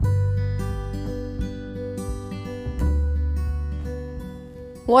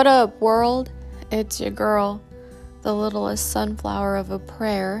What up, world? It's your girl, the littlest sunflower of a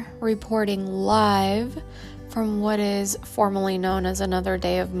prayer, reporting live from what is formerly known as another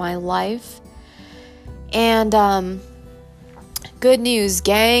day of my life. And, good news,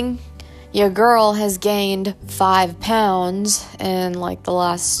 gang. Your girl has gained 5 pounds in like the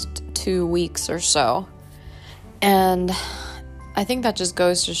last 2 weeks or so. And I think that just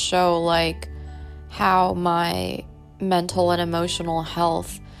goes to show like how my mental and emotional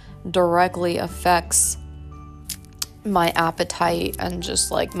health directly affects my appetite and just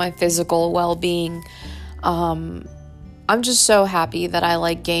like my physical well-being. I'm just so happy that I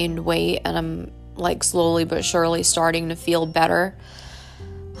like gained weight and I'm like slowly but surely starting to feel better.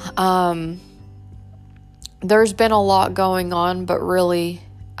 There's been a lot going on, but really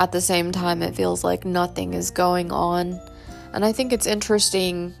at the same time it feels like nothing is going on. And I think it's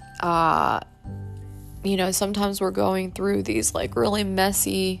interesting, sometimes we're going through these like really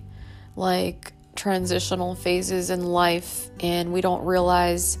messy, like transitional phases in life, and we don't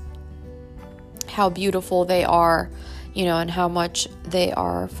realize how beautiful they are, and how much they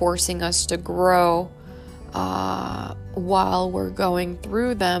are forcing us to grow while we're going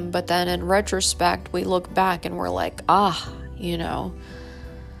through them. But then in retrospect, we look back and we're like,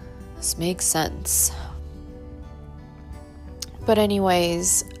 this makes sense. But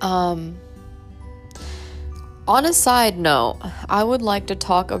anyways, on a side note, I would like to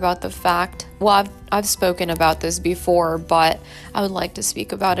talk about the fact, I've spoken about this before, but I would like to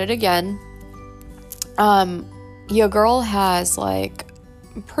speak about it again. Your girl has like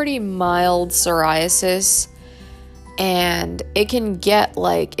pretty mild psoriasis, and it can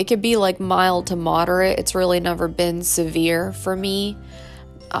be like mild to moderate. It's really never been severe for me,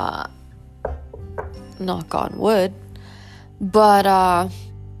 knock on wood, but,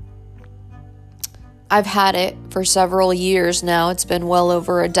 I've had it for several years now. It's been well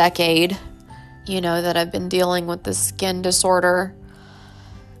over a decade, that I've been dealing with this skin disorder.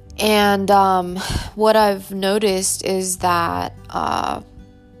 And what I've noticed is that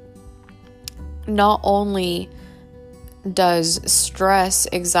not only does stress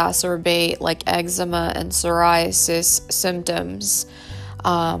exacerbate like eczema and psoriasis symptoms,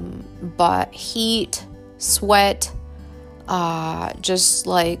 but heat, sweat, just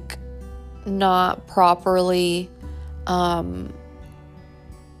like not properly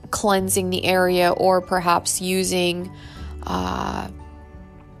cleansing the area, or perhaps using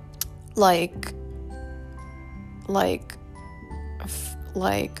fragranced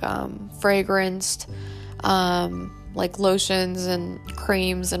like lotions and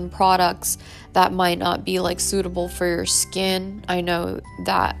creams and products that might not be like suitable for your skin. I know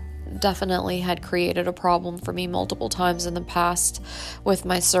that definitely had created a problem for me multiple times in the past with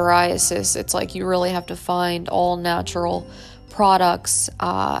my psoriasis. It's like you really have to find all natural products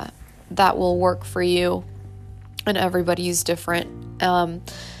that will work for you, and everybody's different.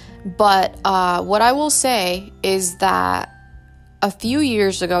 But what I will say is that a few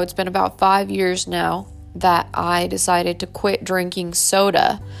years ago, it's been about 5 years now, that I decided to quit drinking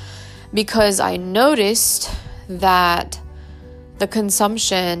soda because I noticed that the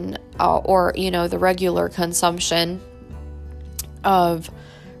consumption the regular consumption of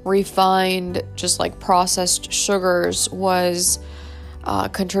refined, just like processed sugars was a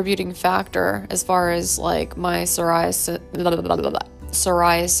contributing factor as far as like my psoriasis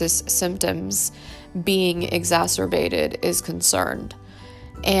symptoms being exacerbated is concerned.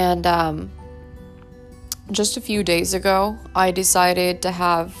 And just a few days ago, I decided to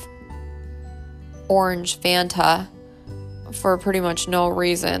have orange Fanta for pretty much no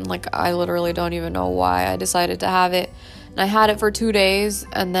reason. Like, I literally don't even know why I decided to have it. And I had it for 2 days,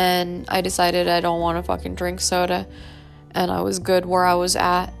 and then I decided I don't want to fucking drink soda, and I was good where I was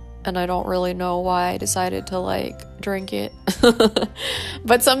at, and I don't really know why I decided to like drink it.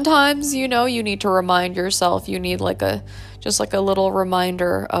 But sometimes, you need to remind yourself. You need like a little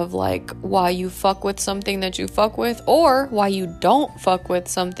reminder of like why you fuck with something that you fuck with, or why you don't fuck with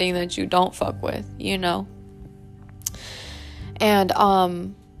something that you don't fuck with, And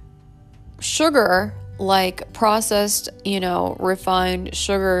sugar, like processed, refined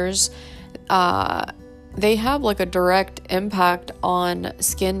sugars, they have like a direct impact on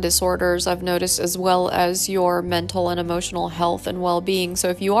skin disorders, I've noticed, as well as your mental and emotional health and well-being. So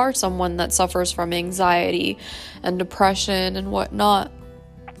if you are someone that suffers from anxiety and depression and whatnot,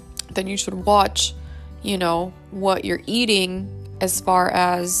 then you should watch, what you're eating as far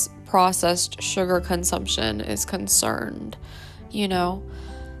as processed sugar consumption is concerned.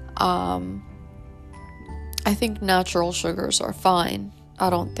 I think natural sugars are fine. I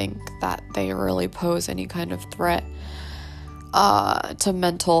don't think that they really pose any kind of threat. to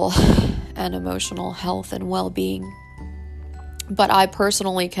mental and emotional health and well-being. But I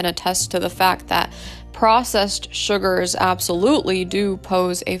personally can attest to the fact that processed sugars absolutely do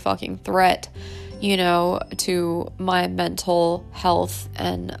pose a fucking threat, to my mental health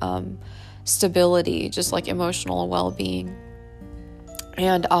and stability, just like emotional well-being.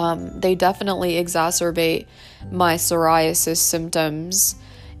 And they definitely exacerbate my psoriasis symptoms.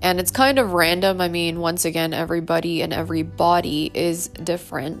 And it's kind of random. I mean, once again, everybody and every body is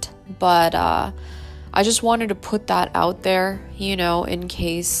different. But I just wanted to put that out there, in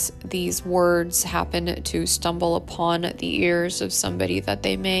case these words happen to stumble upon the ears of somebody that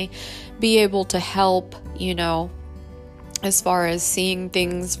they may be able to help, as far as seeing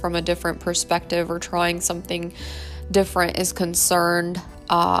things from a different perspective or trying something different is concerned.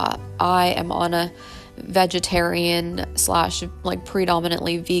 I am on a vegetarian / like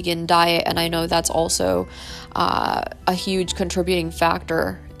predominantly vegan diet, and I know that's also a huge contributing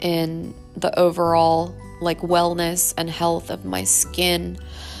factor in the overall like wellness and health of my skin.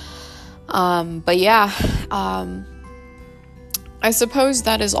 But yeah, I suppose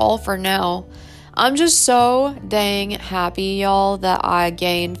that is all for now. I'm just so dang happy, y'all, that I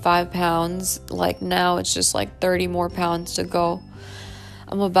gained 5 pounds. Like now it's just like 30 more pounds to go.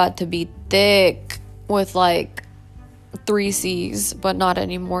 I'm about to be thick with like 3 C's, but not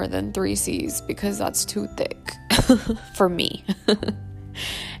any more than 3 C's because that's too thick for me.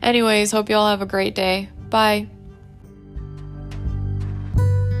 Anyways, hope y'all have a great day. Bye.